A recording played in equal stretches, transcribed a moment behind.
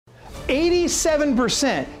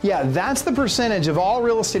87%. Yeah, that's the percentage of all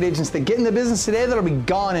real estate agents that get in the business today that'll be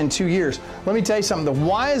gone in 2 years. Let me tell you something.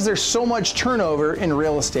 Why is there so much turnover in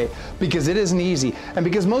real estate? Because it isn't easy. And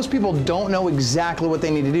because most people don't know exactly what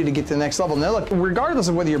they need to do to get to the next level. Now look, regardless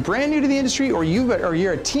of whether you're brand new to the industry or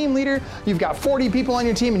you're a team leader, you've got 40 people on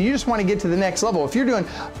your team and you just want to get to the next level. If you're doing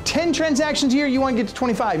 10 transactions a year, you want to get to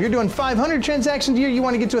 25. You're doing 500 transactions a year, you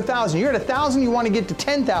want to get to 1,000. You're at 1,000, you want to get to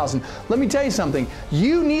 10,000. Let me tell you something.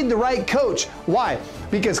 You need the right coach. Why?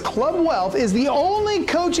 Because Club Wealth is the only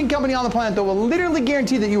coaching company on the planet that will literally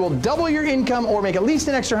guarantee that you will double your income or make at least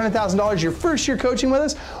an extra $100,000 your first year coaching with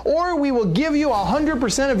us, or we will give you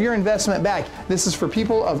 100% of your investment back. This is for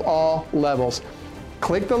people of all levels.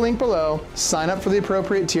 Click the link below, sign up for the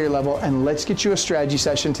appropriate tier level, and let's get you a strategy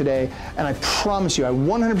session today. And I promise you, I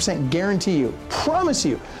 100% guarantee you, promise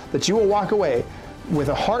you, that you will walk away with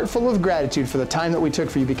a heart full of gratitude for the time that we took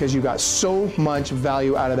for you because you got so much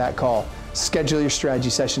value out of that call. Schedule your strategy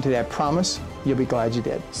session today. I promise you'll be glad you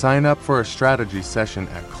did. Sign up for a strategy session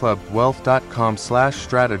at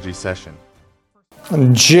clubwealth.com/strategy session.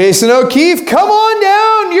 Jason O'Keefe, come on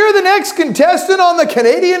down. You're the next contestant on The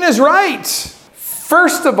Canadian is Right.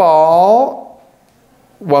 First of all,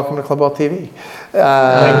 welcome to Club Wealth TV.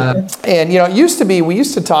 And, it used to be, we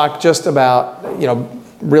used to talk just about,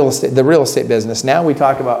 real estate, the real estate business. Now we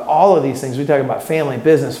talk about all of these things. We talk about family,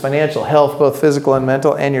 business, financial, health, both physical and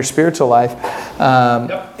mental, and your spiritual life.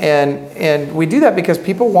 And we do that because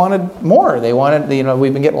people wanted more. They wanted,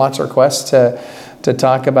 we've been getting lots of requests to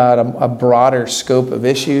talk about a broader scope of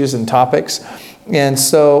issues and topics. And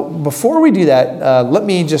so before we do that, let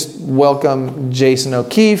me just welcome Jason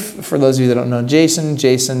O'Keefe. For those of you that don't know Jason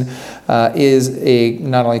is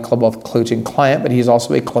not only Club Wealth coaching client, but he's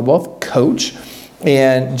also a Club Wealth coach.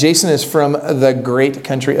 And Jason is from the great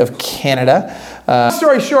country of Canada.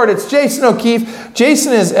 Story short, it's Jason O'Keefe.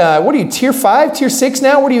 Jason is, what are you, tier 5, tier 6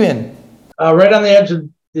 now? What are you in? Right on the edge of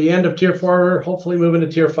the end of tier 4, hopefully moving to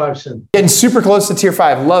tier 5 soon. Getting super close to tier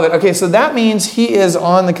 5. Love it. Okay, so that means he is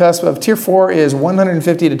on the cusp of tier 4 is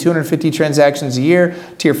 150 to 250 transactions a year.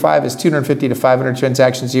 Tier 5 is 250 to 500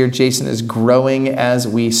 transactions a year. Jason is growing as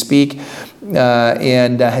we speak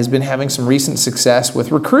and has been having some recent success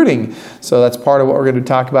with recruiting. So that's part of what we're going to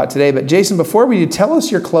talk about today. But Jason, before we do, tell us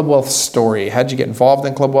your Club Wealth story. How'd you get involved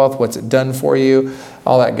in Club Wealth? What's it done for you?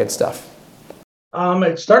 All that good stuff.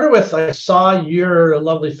 It started with, I saw your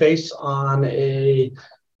lovely face on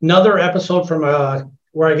another episode from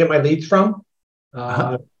where I get my leads from.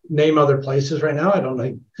 Name other places right now. I don't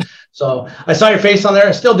know. So I saw your face on there.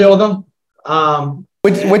 I still deal with them.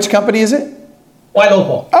 Which company is it?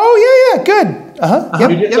 Local. Oh, yeah. Good. You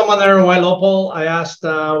did someone there in Local. I asked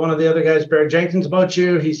one of the other guys, Barry Jenkins, about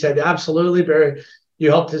you. He said, absolutely, Barry. You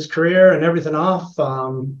helped his career and everything off.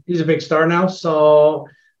 He's a big star now. So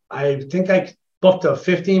I think I booked a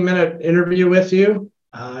 15-minute interview with you,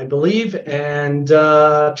 I believe, and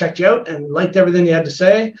checked you out and liked everything you had to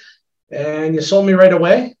say. And you sold me right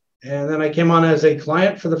away. And then I came on as a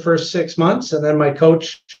client for the first 6 months. And then my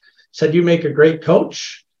coach said, you make a great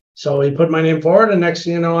coach. So he put my name forward. And next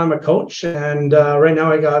thing you know, I'm a coach. And right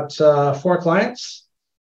now I got 4 clients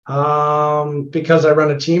because I run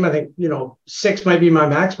a team. I think, 6 might be my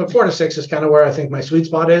max, but 4 to 6 is kind of where I think my sweet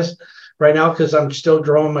spot is right now, because I'm still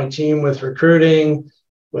growing my team with recruiting,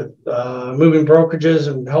 with moving brokerages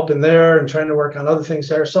and helping there and trying to work on other things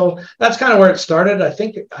there. So that's kind of where it started. I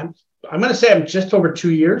think I'm going to say I'm just over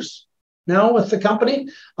 2 years now with the company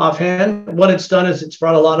offhand. What it's done is it's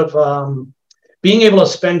brought a lot of being able to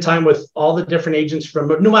spend time with all the different agents from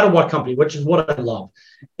no matter what company, which is what I love,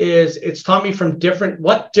 is it's taught me from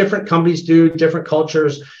what different companies do, different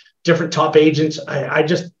cultures, different top agents. I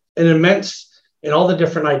just an immense in all the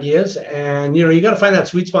different ideas. And, you got to find that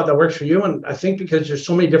sweet spot that works for you. And I think because there's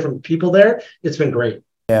so many different people there, it's been great.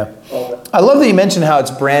 Yeah. I love that you mentioned how it's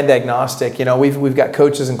brand agnostic. We've got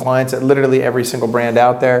coaches and clients at literally every single brand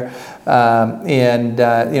out there.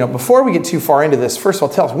 Before we get too far into this, first of all,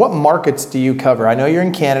 tell us, what markets do you cover? I know you're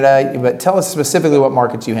in Canada, but tell us specifically what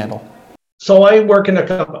markets you handle. So I work in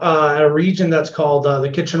a region that's called the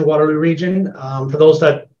Kitchener-Waterloo region. For those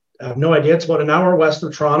that have no idea, it's about an hour west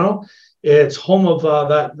of Toronto. It's home of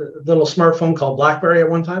that little smartphone called BlackBerry at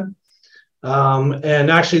one time.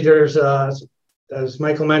 And actually there's, as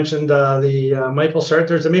Michael mentioned, the maple syrup.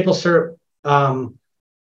 There's a maple syrup thing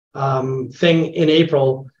in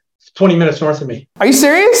April, 20 minutes north of me. Are you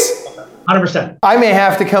serious? 100%. I may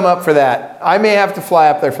have to come up for that. I may have to fly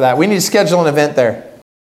up there for that. We need to schedule an event there.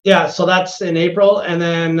 Yeah, so that's in April. And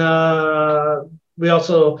then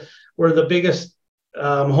we're the biggest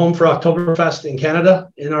home for Oktoberfest in Canada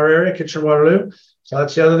in our area, Kitchener-Waterloo. So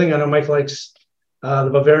that's the other thing. I know Mike likes the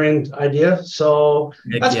Bavarian idea. So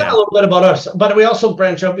that's Yeah. kind of a little bit about us. But we also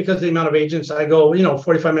branch out because of the amount of agents. I go,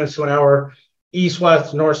 45 minutes to an hour, east,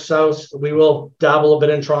 west, north, south. We will dabble a bit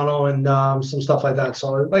in Toronto and some stuff like that.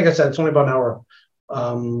 So like I said, it's only about an hour.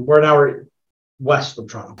 We're an hour west of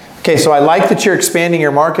Toronto. Okay, so I like that you're expanding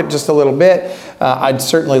your market just a little bit. I'd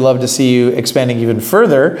certainly love to see you expanding even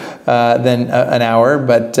further than an hour,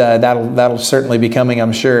 but that'll certainly be coming,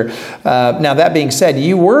 I'm sure. Now, that being said,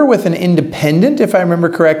 you were with an independent, if I remember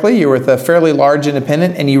correctly. You were with a fairly large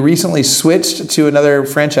independent, and you recently switched to another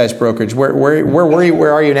franchise brokerage. Where were you?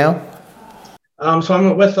 Where are you now? So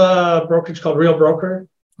I'm with a brokerage called Real Broker.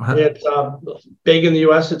 Uh-huh. It's big in the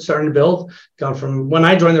U.S. It's starting to build. Gone from when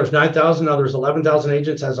I joined, there was 9,000. Now there's 11,000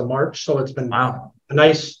 agents as of March. So it's been a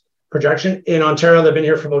nice projection. In Ontario, they've been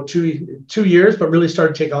here for about two years, but really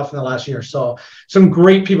started to take off in the last year. So some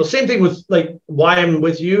great people. Same thing with like why I'm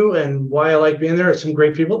with you and why I like being there. It's some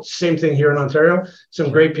great people. Same thing here in Ontario. Some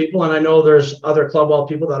great people. And I know there's other Clubwell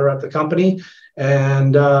people that are at the company,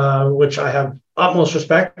 and which I have utmost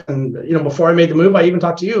respect. And before I made the move, I even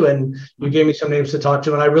talked to you, and you gave me some names to talk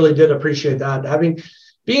to, and I really did appreciate that.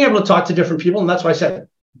 Being able to talk to different people, and that's why I said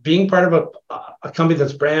being part of a company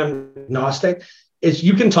that's brand agnostic is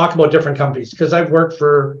you can talk about different companies. Because I've worked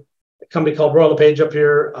for a company called Royal LePage up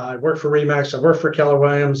here. I worked for Remax. I worked for Keller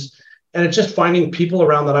Williams, and it's just finding people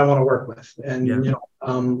around that I want to work with. And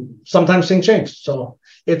sometimes things change, so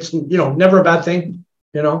it's never a bad thing.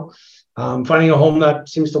 Finding a home that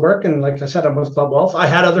seems to work. And like I said, I'm with Club Wealth. I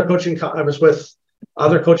had other coaching. I was with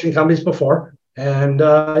other coaching companies before. And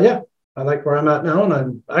I like where I'm at now.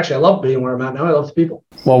 And I love being where I'm at now. I love the people.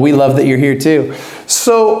 Well, we love that you're here too.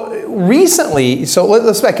 So recently,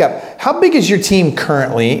 let's back up. How big is your team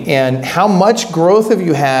currently, and how much growth have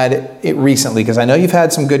you had recently? Because I know you've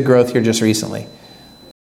had some good growth here just recently.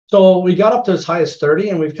 So we got up to as high as 30,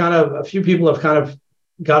 and a few people have kind of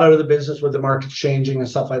got out of the business with the markets changing and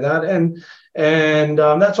stuff like that. And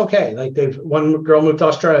that's okay. Like one girl moved to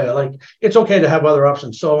Australia. Like it's okay to have other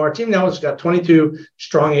options. So our team now has got 22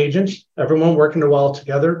 strong agents, everyone working well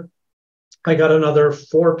together. I got another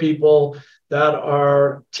 4 people that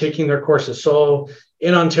are taking their courses. So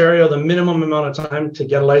in Ontario, the minimum amount of time to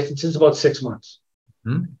get a license is about 6 months.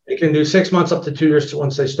 Mm-hmm. They can do 6 months up to 2 years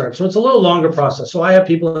once they start. So it's a little longer process. So I have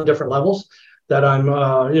people at different levels that I'm,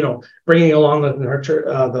 bringing along the nurture,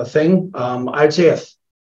 the thing. I'd say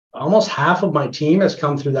almost half of my team has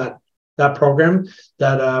come through that program.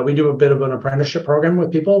 That we do a bit of an apprenticeship program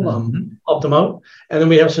with people, help them out, and then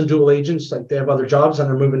we have some dual agents. Like they have other jobs and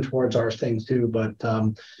they're moving towards our things too. But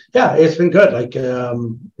it's been good. Like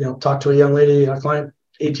talked to a young lady, a client,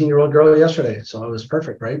 18-year-old girl yesterday, so it was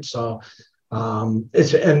perfect, right? So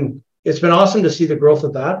it's been awesome to see the growth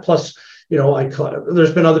of that. Plus,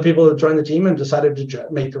 there's been other people that joined the team and decided to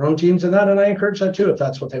make their own teams and I encourage that too, if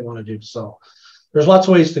that's what they want to do. So there's lots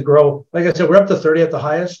of ways to grow. Like I said, we're up to 30 at the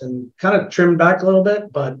highest and kind of trimmed back a little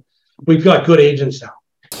bit, but we've got good agents now.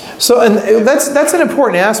 So, and that's an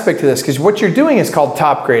important aspect to this, because what you're doing is called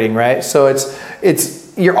top grading, right? So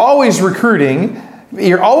it's you're always recruiting.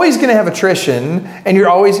 You're always going to have attrition, and you're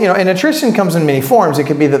always, and attrition comes in many forms. It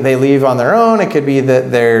could be that they leave on their own. It could be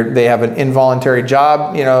that they have an involuntary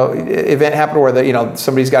job, event happen where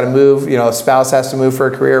somebody's got to move, a spouse has to move for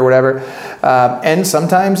a career or whatever. And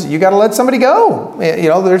sometimes you got to let somebody go.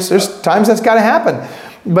 There's times that's got to happen.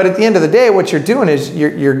 But at the end of the day, what you're doing is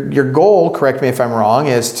your goal, correct me if I'm wrong,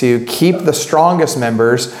 is to keep the strongest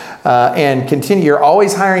members and continue. You're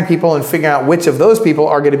always hiring people and figuring out which of those people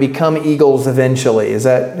are going to become Eagles eventually. Is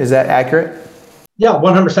that accurate? Yeah,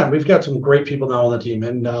 100%. We've got some great people now on the team,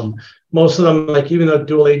 and most of them, like even the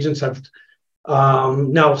dual agents, have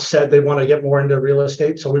now said they want to get more into real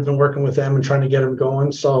estate. So we've been working with them and trying to get them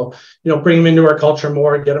going. So bring them into our culture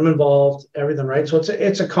more, get them involved, everything, right? So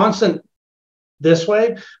it's a constant this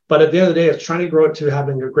way, but at the end of the day, it's trying to grow it to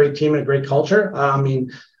having a great team and a great culture.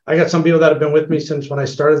 I got some people that have been with me since when I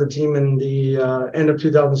started the team in the end of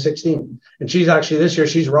 2016, and she's actually this year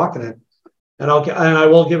she's rocking it. And I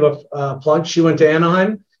will give a plug. She went to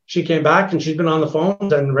Anaheim. She came back and she's been on the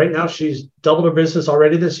phones, and right now she's doubled her business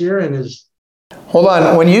already this year and is. Hold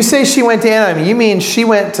on. When you say she went to Anaheim, you mean she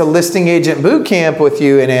went to Listing Agent Boot Camp with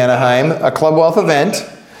you in Anaheim, a Club Wealth event.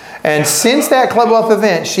 And since that Club Wealth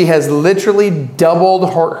event, she has literally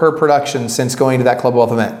doubled her production since going to that Club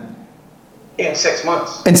Wealth event. In 6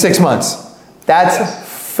 months. In 6 months.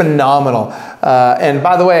 That's phenomenal. And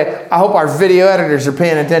by the way, I hope our video editors are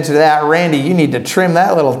paying attention to that. Randy, you need to trim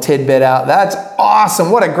that little tidbit out. That's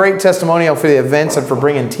awesome. What a great testimonial for the events and for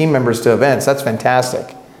bringing team members to events. That's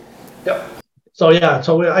fantastic. Yep. So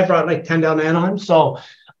I brought like 10 down to Anaheim. So,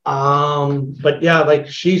 but yeah, like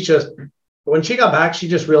she's just when she got back, she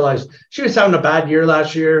just realized she was having a bad year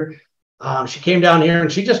last year. She came down here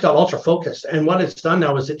and she just got ultra focused. And what it's done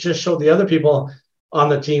now is it just showed the other people on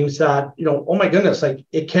the teams that, oh my goodness, like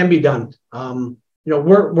it can be done.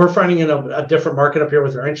 We're finding in a different market up here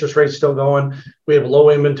with our interest rates still going. We have low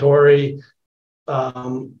inventory.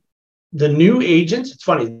 The new agents, it's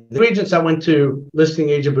funny, the new agents that went to listing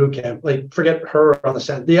agent boot camp, like forget her on the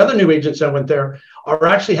set. The other new agents that went there are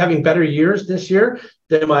actually having better years this year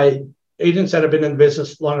than my agents that have been in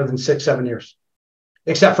business longer than 6-7 years,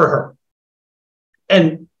 except for her.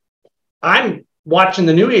 And I'm watching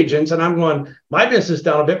the new agents and I'm going, my business is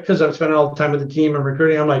down a bit because I'm spending all the time with the team and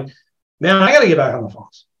recruiting. I'm like, man, I got to get back on the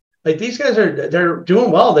phones. Like these guys they're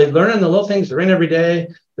doing well. They're learning the little things. They're in every day.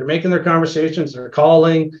 They're making their conversations. They're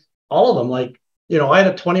calling. All of them. Like, I had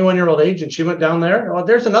a 21-year-old agent. She went down there. Oh,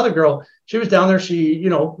 there's another girl. She was down there. She,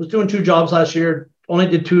 was doing 2 jobs last year, only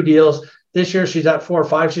did 2 deals. This year, she's at 4 or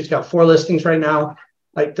 5. She's got 4 listings right now.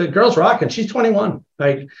 Like the girl's rocking. She's 21.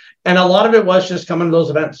 Like, and a lot of it was just coming to those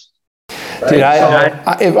events. Right? Dude,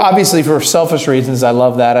 I obviously for selfish reasons, I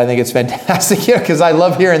love that. I think it's fantastic because I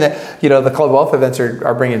love hearing that, the Club Wealth events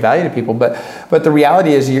are bringing value to people. But the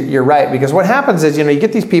reality is you're right, because what happens is, you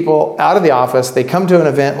get these people out of the office, they come to an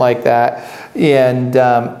event like that, and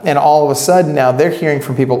all of a sudden now they're hearing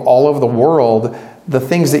from people all over the world the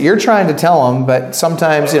things that you're trying to tell them, but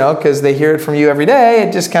sometimes, because they hear it from you every day,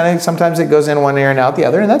 it just kind of, sometimes it goes in one ear and out the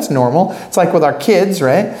other, and that's normal. It's like with our kids,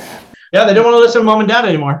 right? Yeah, they don't want to listen to mom and dad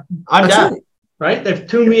anymore. I'm dad, right? They've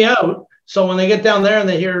tuned me out. So when they get down there and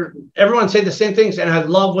they hear everyone say the same things, and I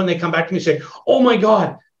love when they come back to me and say, oh my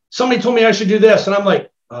God, somebody told me I should do this. And I'm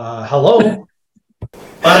like, hello?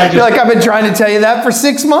 I feel like I've been trying to tell you that for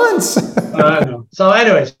 6 months. I know. So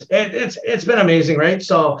anyways, it's been amazing, right?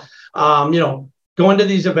 So, going to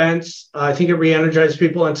these events, I think it re-energizes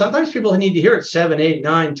people. And sometimes people need to hear it 7, 8,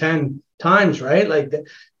 9, 10 times, right? Like,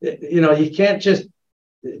 you can't just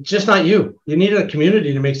not you. You need a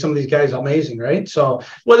community to make some of these guys amazing, right? So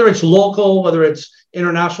whether it's local, whether it's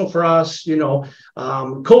international for us,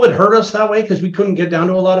 COVID hurt us that way because we couldn't get down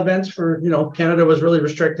to a lot of events for, Canada was really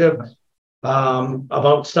restrictive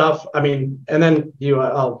about stuff. I mean, and then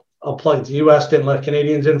I'll plug the US didn't let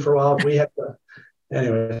Canadians in for a while. We had to,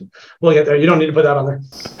 anyway, we'll get there. You don't need to put that on there.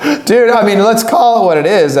 Dude, I mean, let's call it what it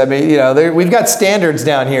is. I mean, we've got standards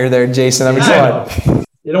down here there, Jason. I mean,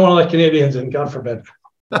 you don't want to let Canadians in, God forbid.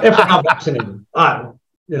 If we're not vaccinated, so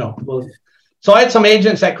I had some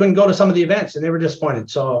agents that couldn't go to some of the events and they were disappointed.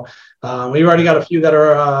 So we've already got a few that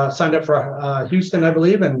are signed up for Houston, I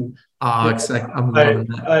believe. And I'm loving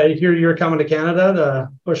that. I hear you're coming to Canada to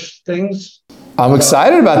push things. I'm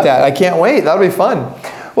excited about that. I can't wait. That'll be fun.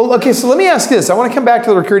 Well, okay, so let me ask this. I want to come back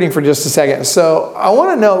to the recruiting for just a second. So I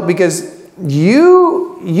want to know, because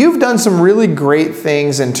you've done some really great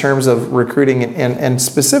things in terms of recruiting, and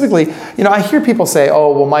specifically, I hear people say,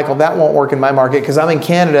 oh, well, Michael, that won't work in my market because I'm in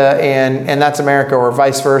Canada and that's America, or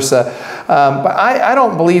vice versa. But I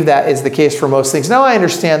don't believe that is the case for most things. Now, I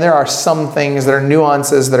understand there are some things that are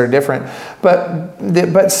nuances that are different,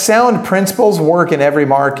 but sound principles work in every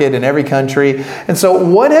market, in every country. And so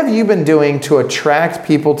what have you been doing to attract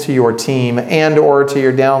people to your team and or to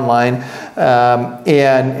your downline?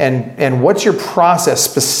 And what's your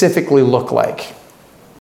process specifically look like?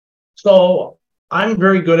 So I'm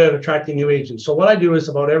very good at attracting new agents. So what I do is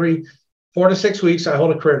about every 4 to 6 weeks, I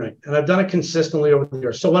hold a career night, and I've done it consistently over the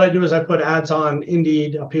years. So what I do is I put ads on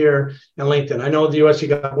Indeed up here and LinkedIn. I know the US, you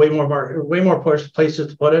got way more places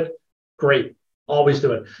to put it. Great. Always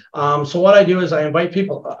do it. So what I do is I invite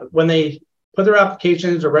people when they put their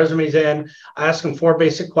applications or resumes in, I ask them 4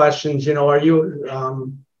 basic questions. Are you,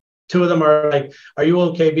 2 of them are like, are you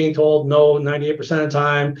okay being told no 98% of the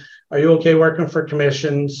time? Are you okay working for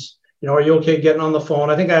commissions? Are you okay getting on the phone?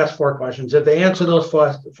 I think I asked 4 questions. If they answer those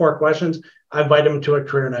 4 questions, I invite them to a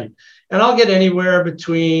career night. And I'll get anywhere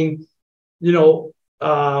between, 10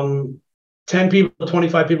 people,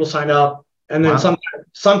 25 people sign up. And then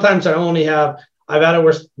sometimes I only have, I've had it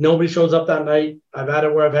where nobody shows up that night. I've had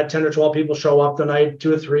it where I've had 10 or 12 people show up the night,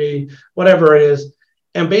 2 or 3, whatever it is.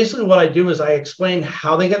 And basically what I do is I explain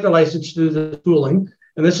how they get their license to do the schooling.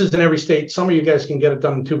 And this is in every state. Some of you guys can get it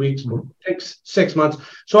done in 2 weeks, but it takes 6 months.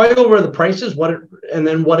 So I go over the prices, I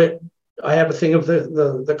have a thing of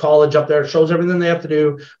the college up there. It shows everything they have to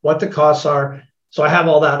do, what the costs are. So I have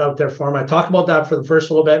all that out there for them. I talk about that for the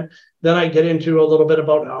first little bit. Then I get into a little bit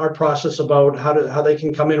about our process, about how they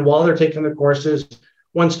can come in while they're taking the courses.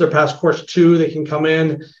 Once they're past course 2, they can come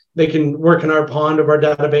in. They can work in our pond of our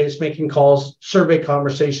database, making calls, survey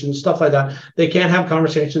conversations, stuff like that. They can't have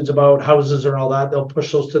conversations about houses or all that. They'll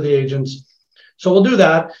push those to the agents. So we'll do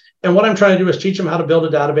that. And what I'm trying to do is teach them how to build a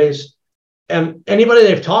database And anybody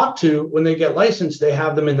they've talked to, when they get licensed, they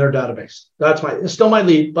have them in their database. It's still my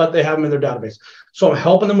lead, but they have them in their database. So I'm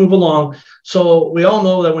helping them move along. So we all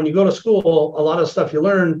know that when you go to school, a lot of stuff you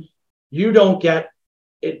learn, you don't get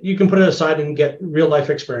it. You can put it aside and get real life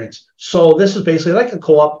experience. So this is basically like a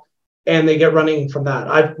co-op, and they get running from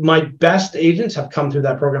that. My best agents have come through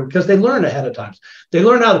that program because they learn ahead of time. They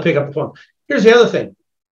learn how to pick up the phone. Here's the other thing.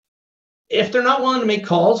 If they're not willing to make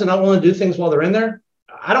calls and not willing to do things while they're in there,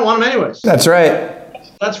 I don't want them anyways. That's right.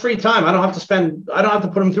 That's free time. I don't have to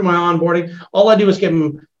put them through my onboarding. All I do is give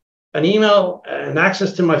them an email and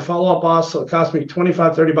access to my follow-up boss. So it costs me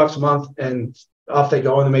 $25, $30 a month, and off they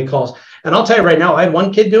go and they make calls. And I'll tell you right now, I had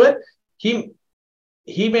one kid do it. He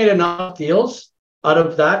made enough deals out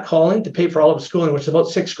of that calling to pay for all of his schooling, which is about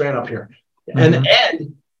 $6,000 up here. Mm-hmm.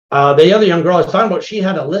 And the other young girl I was talking about, she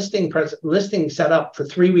had a listing set up for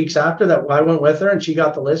 3 weeks after that. I went with her and she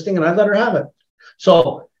got the listing and I let her have it.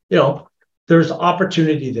 So, there's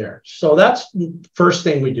opportunity there. So that's the first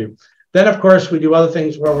thing we do. Then, of course, we do other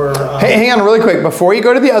things where we're... Hey, hang on really quick. Before you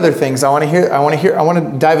go to the other things, I want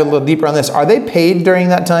to dive a little deeper on this. Are they paid during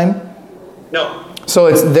that time? No. So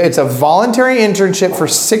it's a voluntary internship for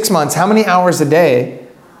 6 months. How many hours a day?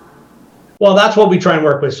 Well, that's what we try and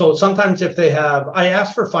work with. So sometimes if they have, I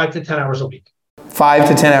ask for 5 to 10 hours a week. 5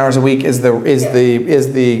 to 10 hours a week is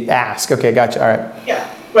the ask. Okay, gotcha. All right. Yeah.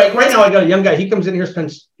 Right now I got a young guy. He comes in here,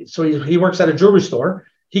 he works at a jewelry store.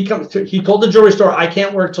 He told the jewelry store, I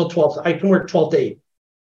can't work till 12. I can work 12 to 8.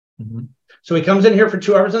 Mm-hmm. So he comes in here for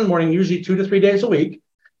 2 hours in the morning, usually 2 to 3 days a week.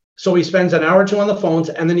 So he spends an hour or two on the phones,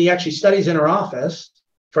 and then he actually studies in our office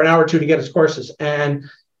for an hour or two to get his courses. And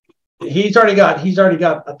he's already got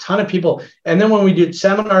a ton of people. And then when we did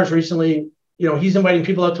seminars recently, he's inviting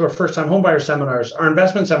people out to our first-time homebuyer seminars, our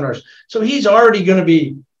investment seminars. So he's already going to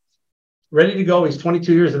be ready to go. He's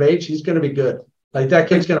 22 years of age. He's going to be good. Like, that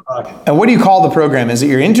kid's going to rock. And what do you call the program? Is it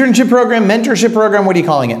your internship program, mentorship program? What are you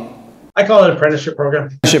calling it? I call it apprenticeship program.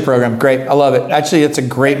 Apprenticeship program. Great. I love it. Actually, it's a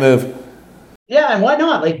great move. Yeah, and why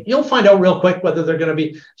not? Like, you'll find out real quick whether they're going to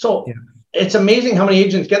be. So It's amazing how many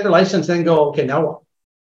agents get their license and then go, okay, now what?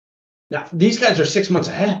 Now, these guys are 6 months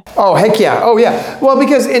ahead. Oh, heck yeah. Oh, yeah. Well,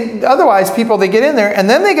 because otherwise people, they get in there and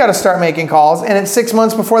then they got to start making calls, and it's 6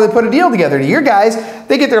 months before they put a deal together. To your guys,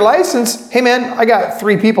 they get their license. Hey, man, I got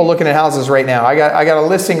 3 people looking at houses right now. I got a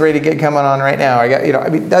listing ready to get coming on right now.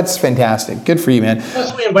 That's fantastic. Good for you, man.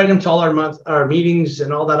 Plus, we invite them to all our meetings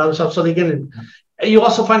and all that other stuff, so they get in. You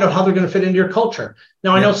also find out how they're going to fit into your culture.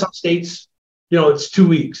 Now, I know some states, it's 2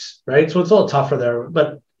 weeks, right? So it's a little tougher there.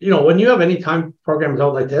 But, when you have any time programs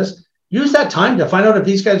out like this, use that time to find out if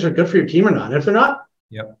these guys are good for your team or not. And if they're not,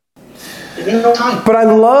 there's no time. But I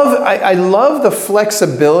love the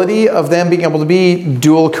flexibility of them being able to be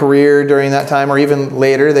dual career during that time, or even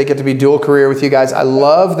later, they get to be dual career with you guys. I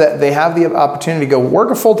love that they have the opportunity to go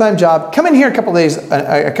work a full-time job, come in here a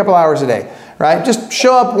couple hours a day, right? Just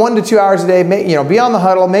show up 1 to 2 hours a day, be on the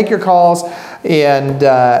huddle, make your calls, and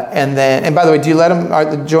by the way, do you let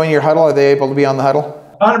them join your huddle? Are they able to be on the huddle?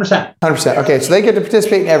 100%. 100%. Okay, so they get to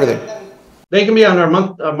participate in everything. They can be on our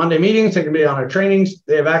Monday meetings. They can be on our trainings.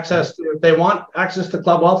 They have access to, if they want access to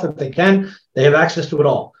Club Wealth, if they can, they have access to it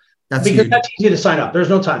all. That's easy to sign up. There's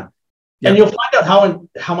no time. Yep. And you'll find out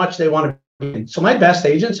how much they want to be in. So my best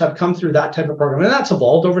agents have come through that type of program, and that's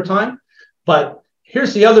evolved over time. But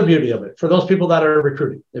here's the other beauty of it for those people that are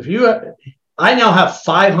recruiting. I now have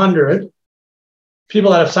 500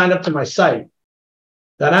 people that have signed up to my site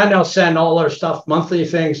that I now send all our stuff, monthly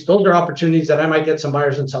things. Those are opportunities that I might get some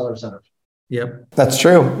buyers and sellers out of. Yep. That's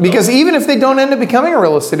true. Because even if they don't end up becoming a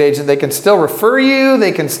real estate agent, they can still refer you.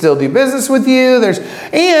 They can still do business with you.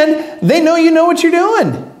 And they know you know what you're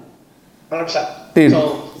doing. 100%.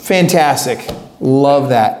 Dude, fantastic. Love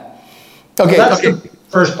that. Okay. That's the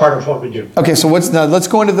first part of what we do. Okay, so let's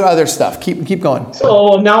go into the other stuff. Keep going.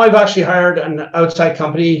 So now I've actually hired an outside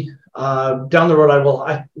company. Down the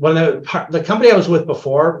road, when the company I was with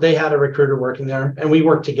before, they had a recruiter working there, and we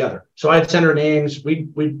worked together. So I'd send her names. We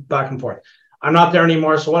back and forth. I'm not there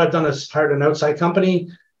anymore. So what I've done is hired an outside company.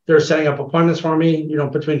 They're setting up appointments for me,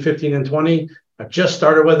 between 15 and 20. I've just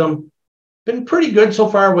started with them. Been pretty good so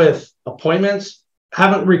far with appointments.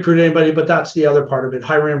 Haven't recruited anybody, but that's the other part of it,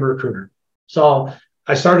 hiring a recruiter. So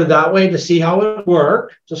I started that way to see how it would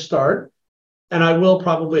work to start. And I will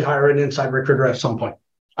probably hire an inside recruiter at some point.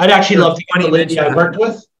 I'd actually love to get the lady I worked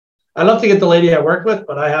with. I'd love to get the lady I worked with,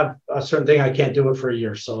 but I have a certain thing. I can't do it for a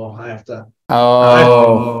year. So I have to.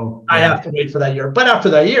 I have to wait for that year. But after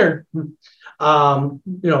that year,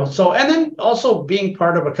 So, and then also being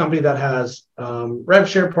part of a company that has rev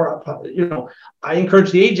share, I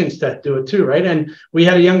encourage the agents that do it too, right? And we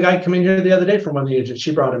had a young guy come in here the other day from one of the agents.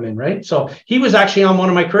 She brought him in, right? So he was actually on one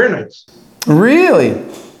of my career nights. Really?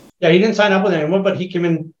 Yeah, he didn't sign up with anyone, but he came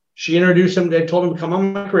in. She introduced him. They told him to come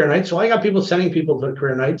on my career night. So I got people sending people to the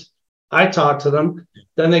career nights. I talk to them.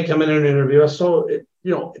 Then they come in and interview us. So,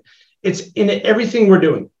 it's in everything we're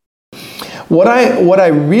doing. What I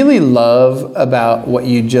really love about what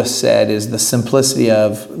you just said is the simplicity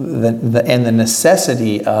of and the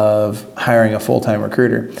necessity of hiring a full-time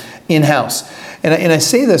recruiter in-house. And I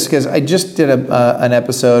say this because I just did an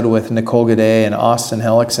episode with Nicole Gaudet and Austin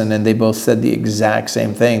Hellickson, and they both said the exact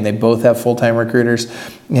same thing. They both have full-time recruiters,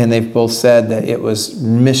 and they've both said that it was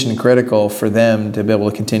mission critical for them to be able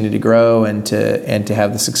to continue to grow and to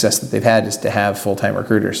have the success that they've had, is to have full-time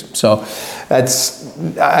recruiters. So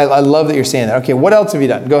I love that you're saying that. Okay, what else have you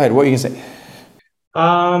done? Go ahead. What are you going to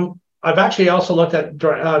say? I've actually also looked at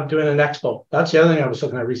doing an expo. That's the other thing I was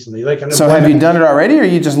looking at recently. So have you done it already, or are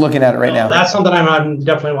you just looking at it right now? That's something I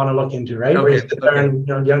definitely want to look into, right? Okay.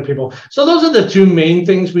 Young people. So those are the two main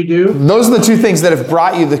things we do. Those are the two things that have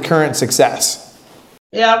brought you the current success.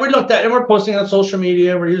 Yeah, we looked at, and we're posting on social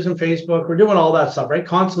media. We're using Facebook. We're doing all that stuff, right?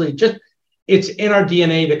 Constantly, it's in our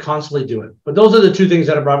DNA to constantly do it. But those are the two things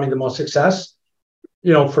that have brought me the most success,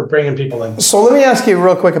 for bringing people in. So let me ask you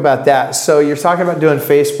real quick about that. So you're talking about doing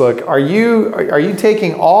Facebook. Are you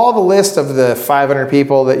taking all the list of the 500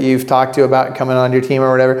 people that you've talked to about coming on your team or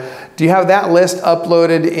whatever? Do you have that list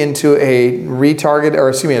uploaded into a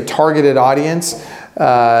targeted audience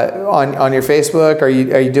on your Facebook? Are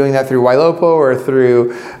you doing that through Ylopo or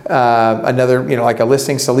through another, like a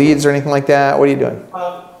listings to leads or anything like that? What are you doing?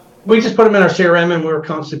 We just put them in our CRM, and we're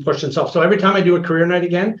constantly pushing stuff. So every time I do a career night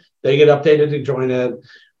again, they get updated to join it.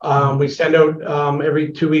 We send out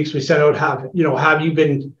every 2 weeks. We send out have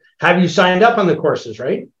you signed up on the courses,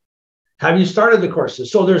 right? Have you started the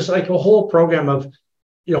courses? So there's like a whole program of,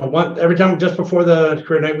 every time just before the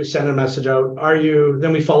career night, we send a message out.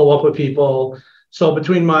 Then we follow up with people. So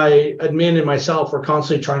between my admin and myself, we're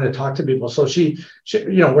constantly trying to talk to people. So we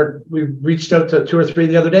reached out to 2 or 3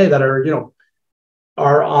 the other day that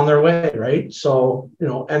are on their way, right? So,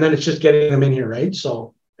 and then it's just getting them in here, right?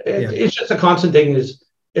 So it's just a constant thing.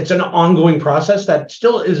 It's an ongoing process that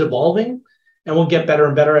still is evolving, and will get better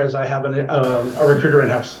and better as I have a recruiter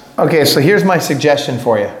in-house. Okay, so here's my suggestion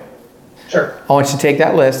for you. Sure. I want you to take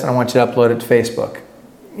that list and I want you to upload it to Facebook.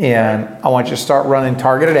 And I want you to start running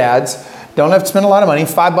targeted ads. Don't have to spend a lot of money,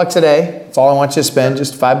 $5 a day. That's all I want you to spend,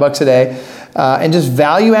 just $5 a day. And just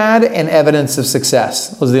value add and evidence of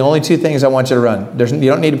success. Those are the only 2 things I want you to run. You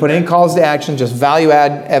don't need to put any calls to action, just value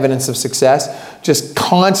add, evidence of success. Just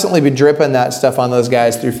constantly be dripping that stuff on those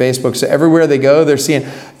guys through Facebook. So everywhere they go, they're seeing,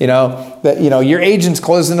 that, your agent's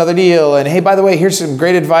closed another deal. And hey, by the way, here's some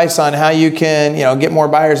great advice on how you can, get more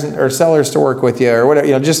buyers or sellers to work with you or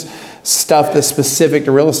whatever, just stuff that's specific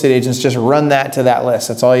to real estate agents. Just run that to that list.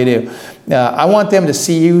 That's all you do. I want them to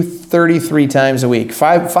see you 33 times a week.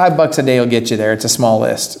 $5 a day will get you there. It's a small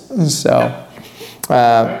list. So,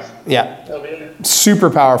 super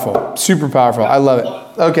powerful. I love it.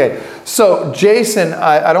 Okay. So Jason,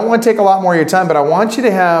 I don't want to take a lot more of your time, but I want you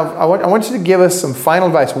to give us some final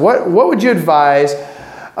advice. What would you advise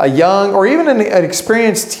a young or even an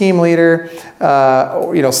experienced team leader,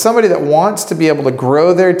 somebody that wants to be able to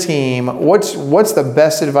grow their team? What's the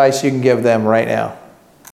best advice you can give them right now?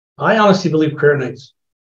 I honestly believe career nights.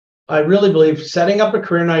 I really believe setting up a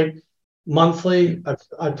career night monthly.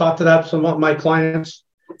 I've talked to that some of my clients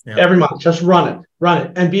every month. Just run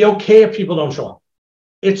it, and be okay if people don't show up.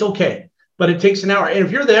 It's okay, but it takes an hour. And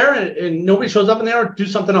if you're there and nobody shows up in the hour, do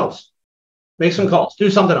something else. Make some calls.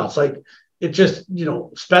 Do something else. Like it just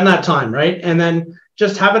spend that time, right? And then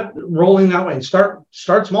just have it rolling that way and start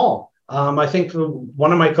small. I think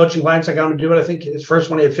one of my coaching clients, I got him to do it. I think his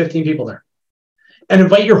first one, he had 15 people there, and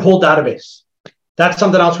invite your whole database. That's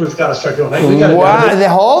something else we've got to start doing. Hold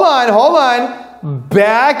on.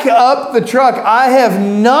 Back up the truck. I have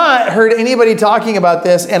not heard anybody talking about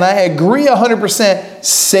this, and I agree 100%.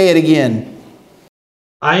 Say it again.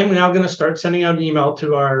 I am now going to start sending out an email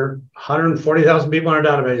to our 140,000 people in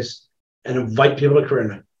our database and invite people to career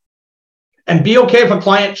night. And be okay if a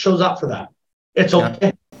client shows up for that. It's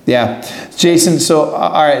okay. Yeah. Jason, so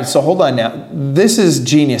all right, so hold on now. This is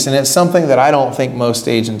genius, and it's something that I don't think most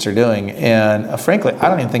agents are doing. And frankly, I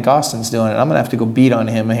don't even think Austin's doing it. I'm going to have to go beat on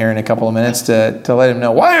him here in a couple of minutes to let him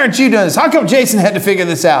know, why aren't you doing this? How come Jason had to figure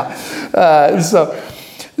this out?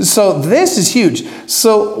 So this is huge.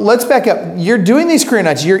 So let's back up. You're doing these career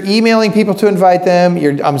nights. You're emailing people to invite them.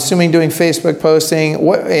 I'm assuming doing Facebook posting.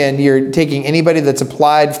 And you're taking anybody that's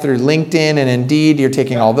applied through LinkedIn and Indeed. You're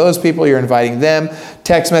taking all those people. You're inviting them.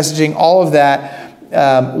 Text messaging, all of that.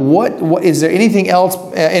 What is there anything else?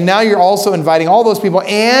 And now you're also inviting all those people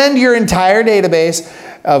and your entire database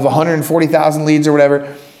of 140,000 leads or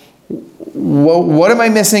whatever. What am I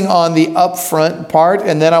missing on the upfront part?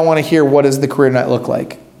 And then I want to hear, what does the career night look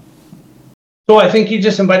like? So I think you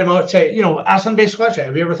just invite them out, say, ask them a basic question.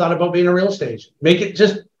 Have you ever thought about being a real estate agent? Make it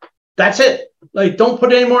that's it. Like, don't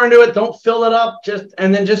put any more into it. Don't fill it up.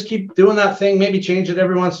 And then just keep doing that thing. Maybe change it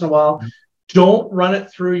every once in a while. Don't run it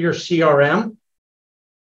through your CRM,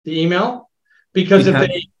 the email, because if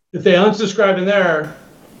they unsubscribe in there,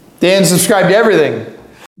 they unsubscribe to everything.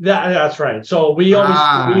 That's right. So we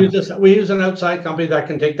use an outside company that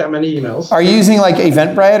can take that many emails. Are you using like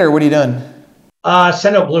Eventbrite, or what are you doing?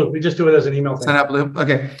 Send Out Blue. We just do it as an email thing. Send Out Blue.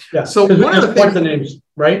 Okay. Yeah. So one of the things, the names,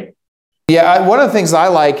 right? Yeah. One of the things I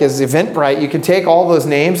like is Eventbrite. You can take all those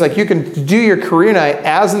names. Like, you can do your career night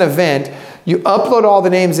as an event. You upload all the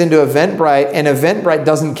names into Eventbrite, and Eventbrite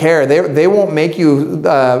doesn't care. They won't make you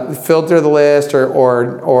filter the list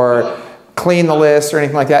or clean the list or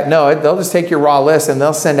anything like that. No, they'll just take your raw list and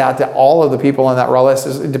they'll send out to all of the people on that raw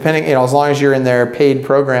list, depending, as long as you're in their paid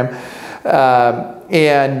program.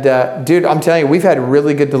 Dude, I'm telling you, we've had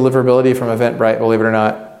really good deliverability from Eventbrite, believe it or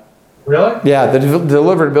not. Really? Yeah, the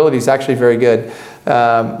deliverability is actually very good.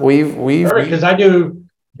 Because I do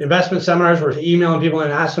investment seminars where emailing people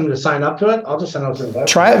and ask them to sign up to it. I'll just send out to them.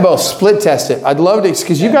 Try it both. Split test it. I'd love to,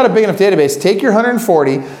 because you've got a big enough database. Take your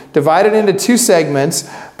 140, divide it into 2 segments,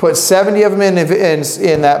 put 70 of them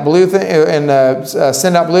in that blue thing,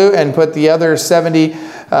 Send Out Blue, and put the other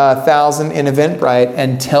 70,000 in Eventbrite,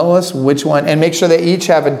 and tell us which one. And make sure they each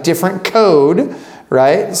have a different code,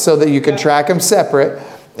 right, so that you can track them separate.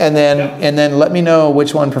 And then let me know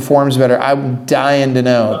which one performs better. I'm dying to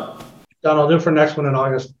know. Done. I'll do it for next one in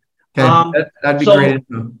August. Okay. That'd be great.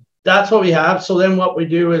 That's what we have. So then what we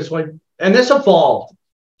do is and this evolved.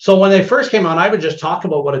 So when they first came on, I would just talk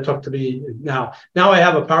about what it took to be now. Now I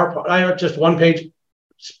have a PowerPoint. I have just 1-page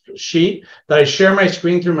sheet that I share my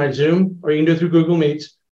screen through my Zoom, or you can do through Google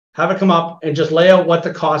Meets, have it come up and just lay out what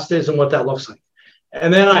the cost is and what that looks like.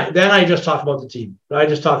 And then I just talk about the team. I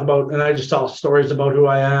just tell stories about who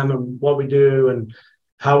I am and what we do and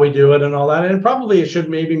how we do it and all that. And probably it should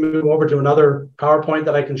maybe move over to another PowerPoint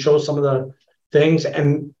that I can show some of the things.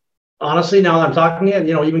 And honestly, now that I'm talking to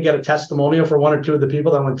you, even get a testimonial for 1 or 2 of the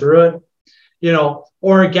people that went through it,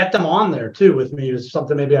 or get them on there too with me is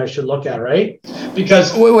something maybe I should look at, right?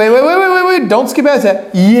 Because wait, don't skip past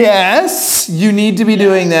that. Yes, you need to be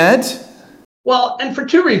doing that. Well, and for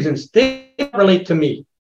 2 reasons. They relate to me,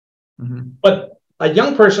 but a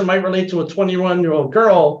young person might relate to a 21-year-old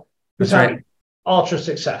girl who's having ultra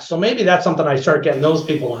success. So maybe that's something I start getting those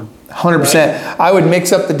people on. 100%. Right? I would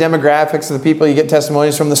mix up the demographics of the people you get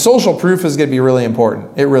testimonials from. The social proof is going to be really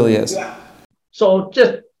important. It really is. Yeah. So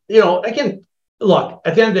just, again, look,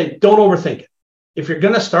 at the end of the day, don't overthink it. If you're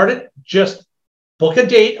going to start it, just book a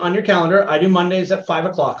date on your calendar. I do Mondays at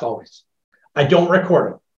 5:00 always. I don't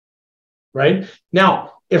record it. Right?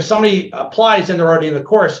 Now, if somebody applies and they're already in the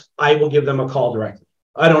course, I will give them a call directly.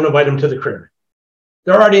 I don't invite them to the career.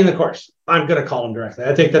 They're already in the course. I'm going to call them directly.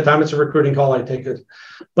 I take the time. It's a recruiting call. I take it.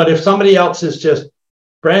 But if somebody else is just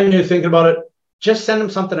brand new thinking about it, just send them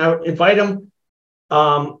something out. Invite them.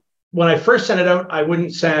 When I first sent it out, I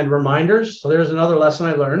wouldn't send reminders. So there's another lesson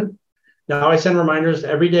I learned. Now I send reminders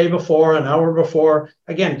every day before, an hour before.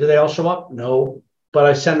 Again, do they all show up? No. But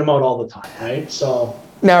I send them out all the time, right? So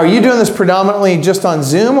now, are you doing this predominantly just on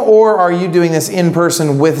Zoom, or are you doing this in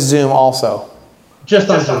person with Zoom also?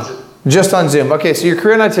 Just on Zoom. Just on Zoom. Okay, so your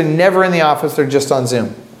career nights are never in the office, they're just on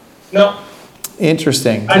Zoom. No.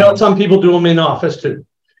 Interesting. I know some people do them in office too.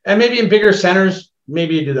 And maybe in bigger centers,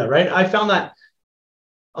 maybe you do that, right? I found that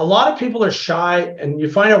a lot of people are shy, and you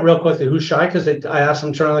find out real quickly who's shy because I ask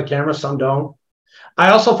them to turn on the camera, some don't.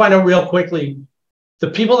 I also find out real quickly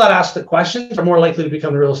the people that ask the questions are more likely to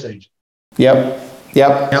become the real estate agent.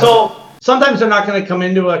 Yep. So sometimes they're not going to come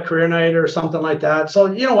into a career night or something like that. So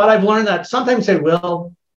you know what? I've learned that sometimes they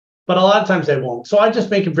will, but a lot of times they won't. So I just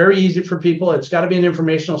make it very easy for people. It's got to be an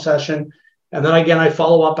informational session. And then again, I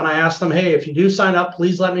follow up and I ask them, hey, if you do sign up,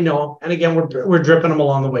 please let me know. And again, we're dripping them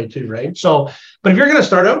along the way too, right? So, but if you're going to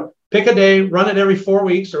start out, pick a day, run it every 4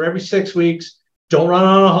 weeks or every 6 weeks. Don't run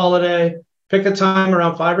on a holiday. Pick a time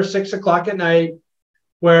around 5 or 6 o'clock at night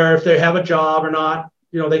where if they have a job or not,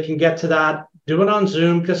 they can get to that. Do it on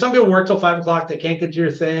Zoom because some people work till 5 o'clock. They can't get to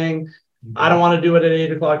your thing. I don't want to do it at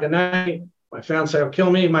 8 o'clock at night. My fiance will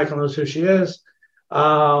kill me. Michael knows who she is.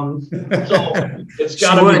 So it's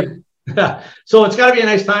got to be. So it's got to be a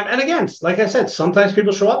nice time. And again, like I said, sometimes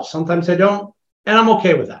people show up, sometimes they don't, and I'm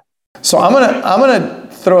okay with that. So I'm gonna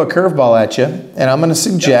throw a curveball at you, and I'm gonna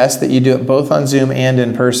suggest that you do it both on Zoom and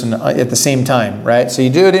in person at the same time, right? So you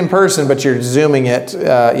do it in person, but you're zooming it.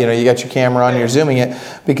 You got your camera on, you're zooming it,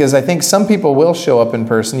 because I think some people will show up in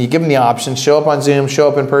person. You give them the option: show up on Zoom, show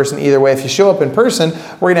up in person. Either way, if you show up in person,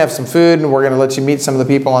 we're gonna have some food, and we're gonna let you meet some of the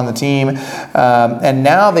people on the team. And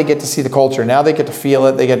now they get to see the culture. Now they get to feel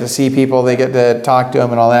it. They get to see people. They get to talk to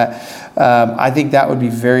them and all that. I think that would be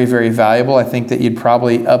very, very valuable. I think that you'd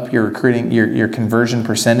probably up your recruiting, your conversion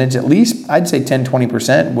percentage. At least, I'd say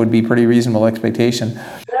 10-20% would be pretty reasonable expectation.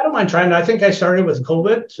 I don't mind trying. I think I started with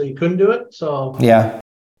COVID, so you couldn't do it. So yeah,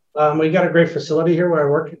 we got a great facility here where I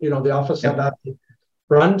work. The office had that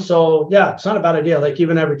run. So yeah, it's not a bad idea. Like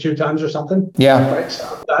even every 2 times or something. Yeah. Right.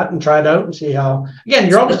 Start that and try it out and see how. Again,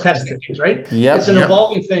 you're always testing things, right? Yeah. It's an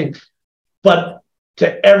evolving thing. But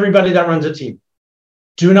to everybody that runs a team,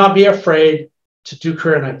 do not be afraid to do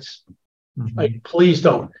career nights. Mm-hmm. Like, please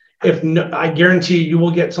don't. I guarantee you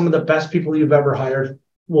will get some of the best people you've ever hired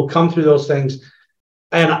will come through those things.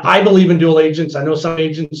 And I believe in dual agents. I know some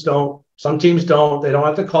agents don't. Some teams don't. They don't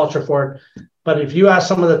have the culture for it. But if you ask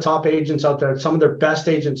some of the top agents out there, some of their best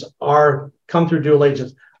agents come through dual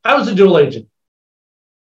agents. I was a dual agent,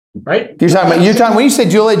 right? You're talking when you say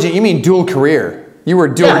dual agent, you mean dual career. You were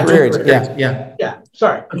dual career agent. Yeah.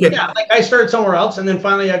 Sorry. Okay. Yeah. Like I started somewhere else, and then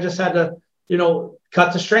finally I just had to,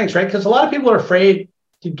 cut the strings, right? Because a lot of people are afraid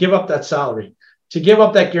to give up that salary, to give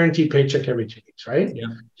up that guaranteed paycheck every 2 weeks, right? Yeah.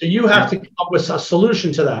 So you have to come up with a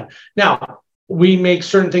solution to that. Now, we make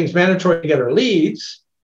certain things mandatory to get our leads,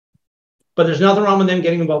 but there's nothing wrong with them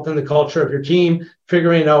getting involved in the culture of your team,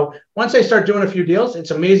 figuring out. Once they start doing a few deals,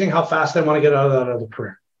 it's amazing how fast they want to get out of that other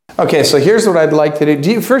career. Okay, so here's what I'd like to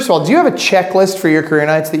do. First of all, do you have a checklist for your career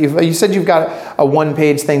nights that you said you've got a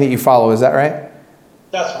 1-page thing that you follow? Is that right?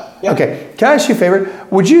 That's fine. Yep. Okay. Can I ask you a favor?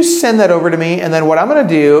 Would you send that over to me? And then what I'm going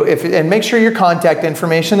to do, and make sure your contact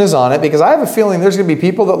information is on it, because I have a feeling there's going to be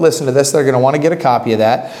people that listen to this that are going to want to get a copy of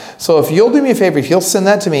that. So if you'll do me a favor, if you'll send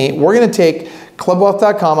that to me, we're going to take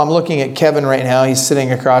clubwealth.com. I'm looking at Kevin right now. He's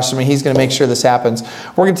sitting across from me. He's going to make sure this happens.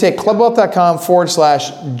 We're going to take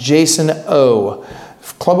clubwealth.com/Jason O.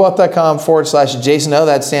 Clubwealth.com/Jason O.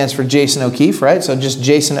 That stands for Jason O'Keefe, right? So just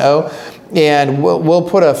Jason O. And we'll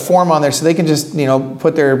put a form on there so they can just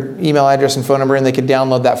put their email address and phone number in. They can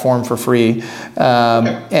download that form for free,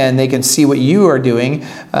 and they can see what you are doing.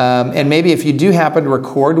 And maybe if you do happen to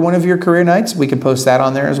record one of your career nights, we can post that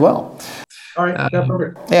on there as well. All right.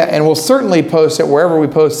 Yeah, and we'll certainly post it wherever we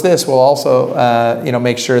post this. We'll also,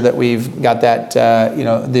 make sure that we've got that,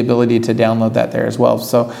 the ability to download that there as well.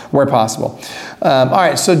 So where possible. All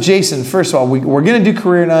right. So Jason, first of all, we're going to do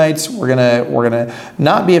career nights. We're gonna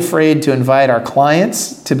not be afraid to invite our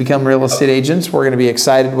clients to become real estate agents. We're going to be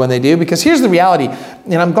excited when they do, because here's the reality.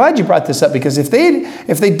 And I'm glad you brought this up, because if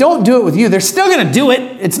they don't do it with you, they're still going to do it.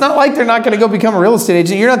 It's not like they're not going to go become a real estate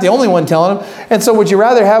agent. You're not the only one telling them. And so would you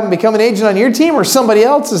rather have them become an agent on your team or somebody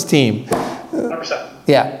else's team? 100%.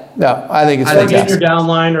 Yeah. No, I think it's fantastic. Get your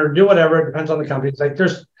downline or do whatever. It depends on the company. It's like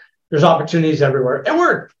there's opportunities everywhere.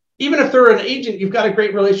 And even if they're an agent, you've got a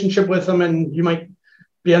great relationship with them, and you might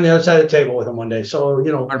be on the other side of the table with them one day. So,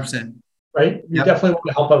 100%. Right? You definitely want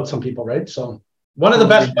to help out some people, right? So one of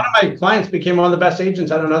my clients became one of the best agents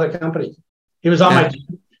at another company. He was on my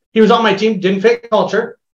team. Didn't fit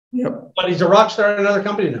culture, but he's a rock star at another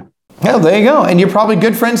company now. Well, there you go. And you're probably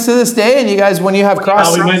good friends to this day. And you guys, when you have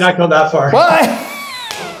cross... we might not go that far. What?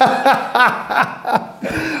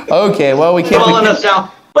 Okay, well, we can't... Calling us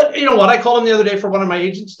now. But you know what? I called him the other day for one of my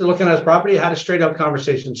agents to look at his property. I had a straight up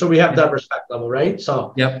conversation. So we have that respect level, right?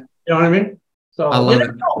 So, you know what I mean? So, I love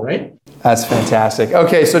it. Right? That's fantastic.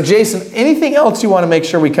 Okay, so Jason, anything else you want to make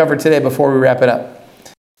sure we cover today before we wrap it up?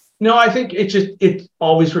 No, I think it's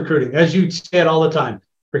always recruiting. As you say it all the time.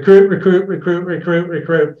 Recruit,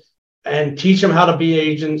 and teach them how to be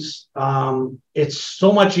agents. It's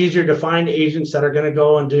so much easier to find agents that are going to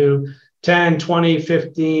go and do 10, 20,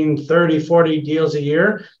 15, 30, 40 deals a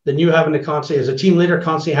year than you having to constantly, as a team leader,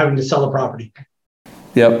 constantly having to sell a property.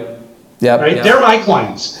 Yep. Right? Yep. They're my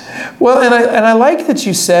clients. Well, and I like that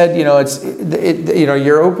you said,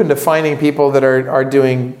 you're open to finding people that are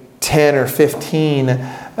doing 10 or 15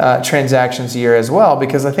 transactions a year as well,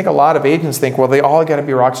 because I think a lot of agents think, well, they all got to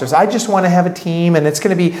be rock stars. I just want to have a team, and it's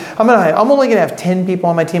going to be, I'm only going to have 10 people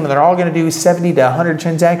on my team, and they're all going to do 70 to 100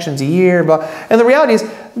 transactions a year. And the reality is,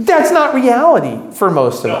 that's not reality for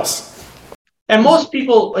most of us. And most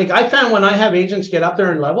people, like I found when I have agents get up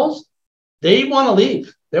there in levels, they want to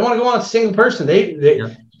leave. They want to go on a single person. They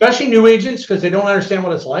Yeah. especially new agents, because they don't understand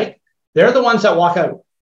what it's like. They're the ones that walk out,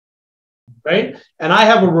 right? And I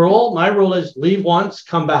have a rule. My rule is leave once,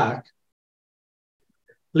 come back.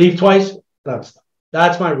 Leave twice.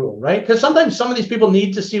 That's my rule, right? Because sometimes some of these people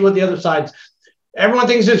need to see what the other side's. Everyone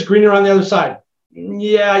thinks it's greener on the other side.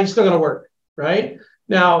 Yeah, you still got to work, right?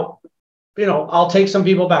 Now, I'll take some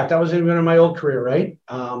people back. That was even in my old career, right?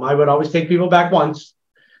 I would always take people back once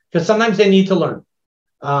because sometimes they need to learn,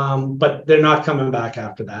 but they're not coming back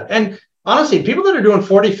after that. And honestly, people that are doing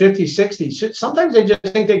 40, 50, 60, sometimes they just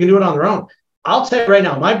think they can do it on their own. I'll tell you right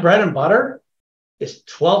now, my bread and butter is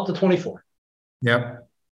 12 to 24. Yep.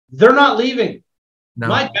 They're not leaving. No.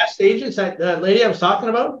 My best agents, that lady I was talking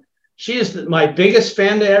about, she is my biggest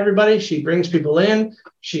fan to everybody. She brings people in.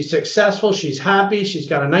 She's successful. She's happy. She's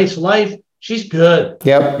got a nice life. She's good.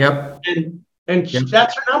 Yep. And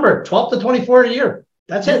that's her number, 12 to 24 a year.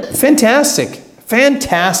 That's it. Fantastic.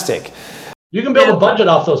 You can build a budget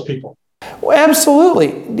off those people. Well,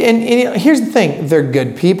 absolutely. And here's the thing. They're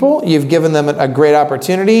good people. You've given them a great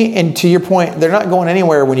opportunity. And to your point, they're not going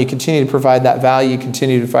anywhere when you continue to provide that value,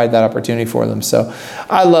 continue to provide that opportunity for them. So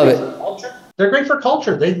I love it. They're great for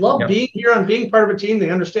culture. They love being here and being part of a team. They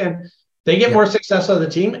understand they get more success out of the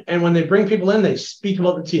team. And when they bring people in, they speak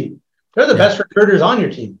about the team. They're the best recruiters on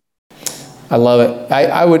your team. I love it.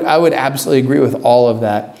 I would absolutely agree with all of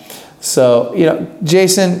that. So,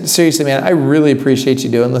 Jason, seriously, man, I really appreciate you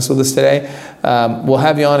doing this with us today. We'll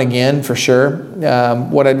have you on again for sure.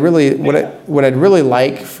 What I'd really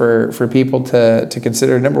like for people to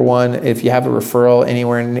consider, number one, if you have a referral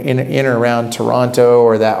anywhere in or around Toronto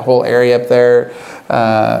or that whole area up there,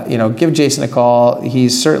 give Jason a call. He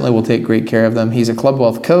certainly will take great care of them. He's a Club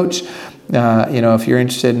Wealth coach. If you're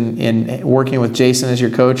interested in working with Jason as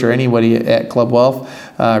your coach or anybody at Club Wealth,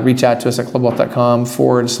 reach out to us at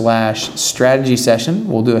clubwealth.com/strategy session.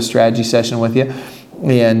 We'll do a strategy session with you.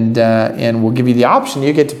 And we'll give you the option.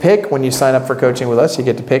 You get to pick when you sign up for coaching with us. You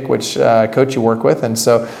get to pick which coach you work with. And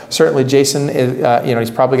so certainly Jason,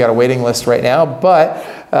 he's probably got a waiting list right now, but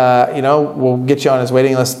we'll get you on his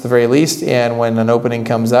waiting list at the very least. And when an opening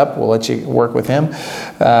comes up, we'll let you work with him.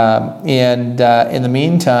 In the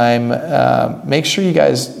meantime, make sure you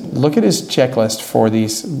guys look at his checklist for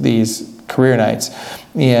these career nights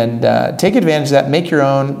and take advantage of that. Make your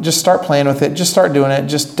own. Just start playing with it. Just start doing it.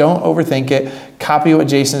 Just don't overthink it. Copy what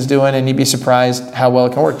Jason's doing and you'd be surprised how well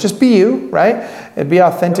it can work. Just be you, right? And be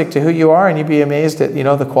authentic to who you are, and you'd be amazed at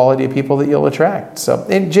the quality of people that you'll attract. So,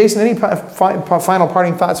 and Jason, any final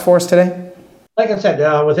parting thoughts for us today? Like I said,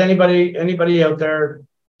 with anybody out there,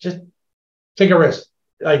 just take a risk.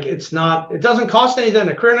 Like it doesn't cost anything.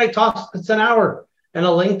 A career night it's an hour, and a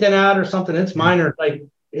LinkedIn ad or something. It's minor. Like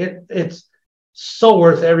it's so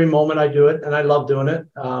worth every moment I do it, and I love doing it.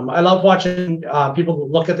 I love watching people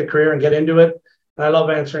look at the career and get into it. And I love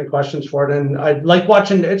answering questions for it. And I like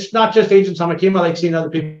watching, it's not just agents on my team. I like seeing other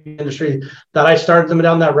people in the industry that I started them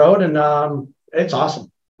down that road. And it's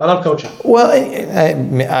awesome. I love coaching. Well,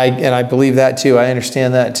 I believe that too. I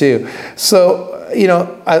understand that too. So,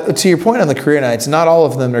 to your point on the career nights, not all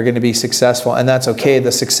of them are going to be successful, and that's okay.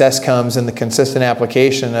 The success comes in the consistent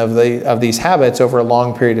application of these habits over a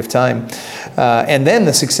long period of time, and then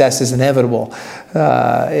the success is inevitable.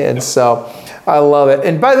 And so, I love it.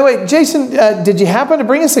 And by the way, Jason, did you happen to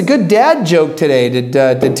bring us a good dad joke today?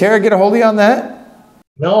 Did Tara get a hold of you on that?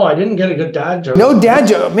 No, I didn't get a good dad joke. No dad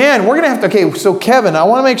joke. Man, we're going to have to... Okay, so Kevin, I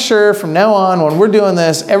want to make sure from now on when we're doing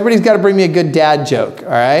this, everybody's got to bring me a good dad joke, all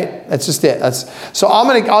right? That's just it. So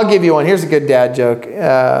I'll give you one. Here's a good dad joke.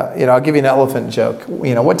 I'll give you an elephant joke.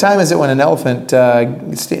 What time is it when an elephant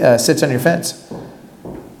sits on your fence?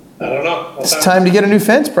 I don't know. It's time to get a new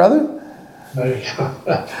fence, brother. There you go.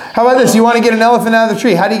 How about this? You want to get an elephant out of the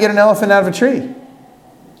tree. How do you get an elephant out of a tree?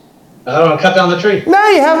 I don't know. Cut down the tree. No,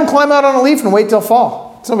 you have him climb out on a leaf and wait till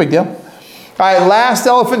fall. It's no big deal. All right, last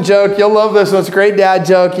elephant joke. You'll love this one. It's a great dad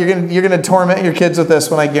joke. You're gonna torment your kids with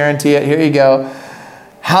this one, I guarantee it. Here you go.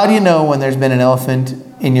 How do you know when there's been an elephant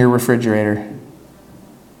in your refrigerator?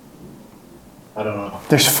 I don't know.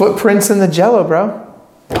 There's footprints in the Jell-O, bro.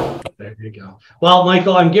 There you go. Well,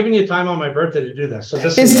 Michael, I'm giving you time on my birthday to do this. So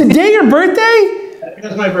this is today your birthday?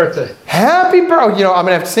 It's my birthday. Happy birthday. I'm going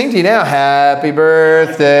to have to sing to you now. Happy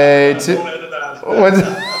birthday to...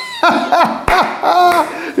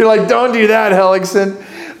 You're like, don't do that, Hellickson.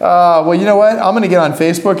 Well, you know what? I'm going to get on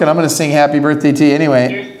Facebook and I'm going to sing happy birthday to you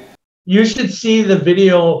anyway. You should see the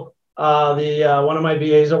video. One of my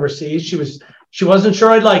VAs overseas, she wasn't sure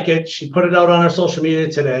I'd like it. She put it out on her social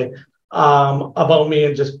media today about me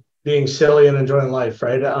and just being silly and enjoying life,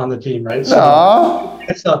 right, on the team, right?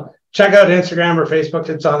 So check out Instagram or Facebook.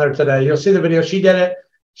 It's on there today. You'll see the video. She did it.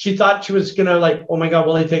 she thought she was going to like, oh my God,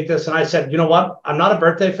 will he take this? And I said, you know what? I'm not a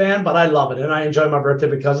birthday fan, but I love it. And I enjoy my birthday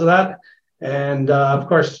because of that. And of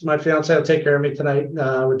course, my fiance will take care of me tonight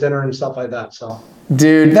with dinner and stuff like that. So,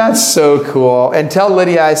 dude, that's so cool. And tell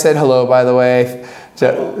Lydia I said hello, by the way.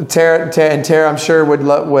 Tara, I'm sure would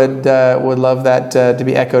love that to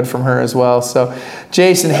be echoed from her as well. So,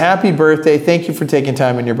 Jason, happy birthday! Thank you for taking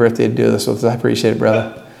time on your birthday to do this with us. I appreciate it,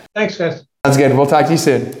 brother. Thanks, guys. Sounds good. We'll talk to you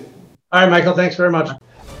soon. All right, Michael. Thanks very much.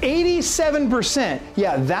 87%.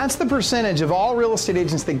 Yeah, that's the percentage of all real estate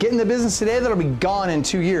agents that get in the business today that'll be gone in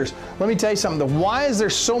 2 years. Let me tell you something. Why is there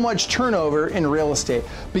so much turnover in real estate?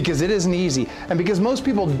 Because it isn't easy. And because most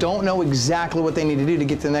people don't know exactly what they need to do to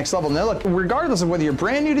get to the next level. Now look, regardless of whether you're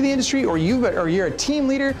brand new to the industry or you're a team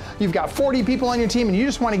leader, you've got 40 people on your team and you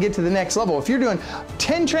just want to get to the next level. If you're doing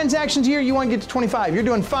 10 transactions a year, you want to get to 25. You're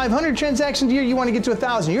doing 500 transactions a year, you want to get to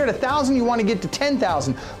 1,000. You're at 1,000, you want to get to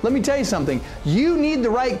 10,000. Let me tell you something. You need the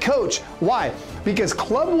right coach. Why? Because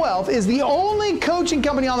Club Wealth is the only coaching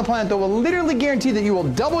company on the planet that will literally guarantee that you will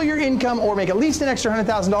double your income or make at least an extra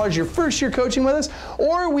 $100,000 your first year coaching with us,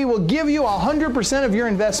 or we will give you 100% of your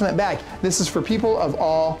investment back. This is for people of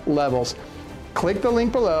all levels. Click the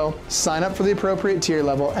link below, sign up for the appropriate tier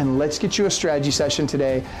level, and let's get you a strategy session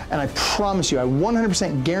today. And I promise you, I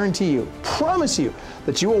 100% guarantee you, promise you,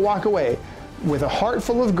 that you will walk away with a heart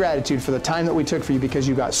full of gratitude for the time that we took for you because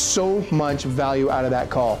you got so much value out of that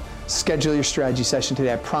call. Schedule your strategy session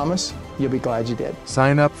today. I promise you'll be glad you did.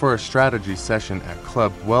 Sign up for a strategy session at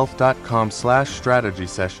clubwealth.com/strategy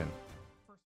session.